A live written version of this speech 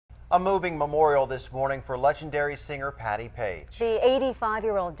A moving memorial this morning for legendary singer Patti Page. The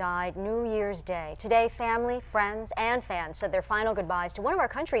 85-year-old died New Year's Day. Today, family, friends, and fans said their final goodbyes to one of our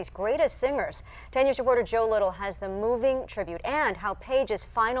country's greatest singers. 10 News reporter Joe Little has the moving tribute and how Page's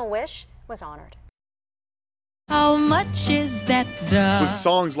final wish was honored. How much is that dog? With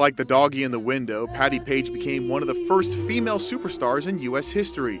songs like The Doggy in the Window, Patti Page became one of the first female superstars in U.S.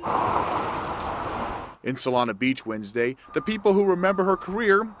 history. In Solana Beach Wednesday, the people who remember her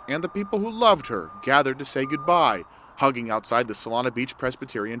career and the people who loved her gathered to say goodbye, hugging outside the Solana Beach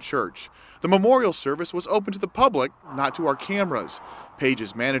Presbyterian Church. The memorial service was open to the public, not to our cameras.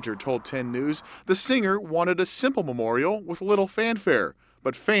 Page's manager told 10 News the singer wanted a simple memorial with little fanfare,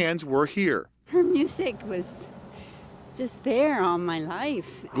 but fans were here. Her music was just there all my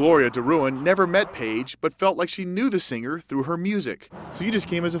life. Gloria DeRuin never met Page, but felt like she knew the singer through her music. So you just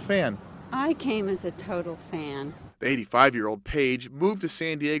came as a fan? I came as a total fan. The 85-year-old Page moved to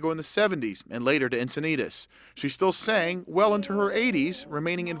San Diego in the 70s and later to Encinitas. She still sang well into her 80s,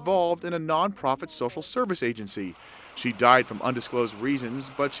 remaining involved in a nonprofit social service agency. She died from undisclosed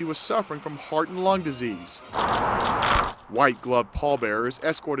reasons, but she was suffering from heart and lung disease. White-gloved pallbearers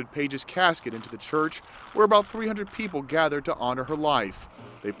escorted Page's casket into the church, where about 300 people gathered to honor her life.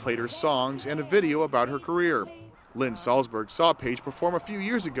 They played her songs and a video about her career. Lynn Salzberg saw Page perform a few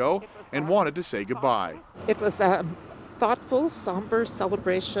years ago and wanted to say goodbye. It was a thoughtful, somber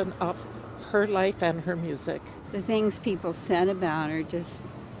celebration of her life and her music. The things people said about her just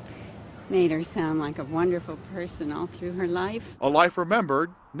made her sound like a wonderful person all through her life. A life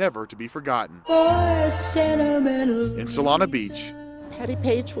remembered, never to be forgotten. In Solana Beach, Patti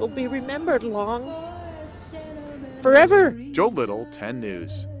Page will be remembered forever. Joe Little, 10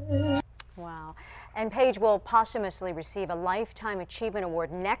 News. Wow. And Page will posthumously receive a Lifetime Achievement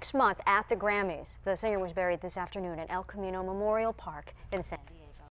Award next month at the Grammys. The singer was buried this afternoon at El Camino Memorial Park in San Diego.